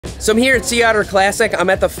So I'm here at Sea Otter Classic.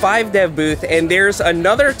 I'm at the 5dev booth, and there's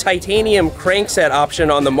another titanium crankset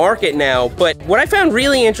option on the market now. But what I found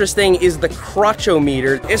really interesting is the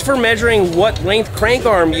crotchometer. It's for measuring what length crank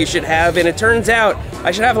arm you should have, and it turns out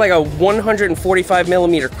I should have like a 145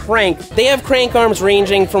 millimeter crank. They have crank arms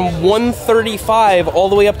ranging from 135 all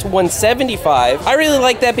the way up to 175. I really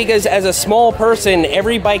like that because as a small person,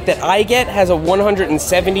 every bike that I get has a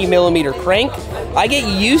 170 millimeter crank. I get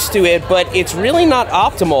used to it, but it's really not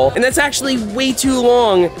optimal. And that's actually way too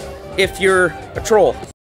long if you're a troll.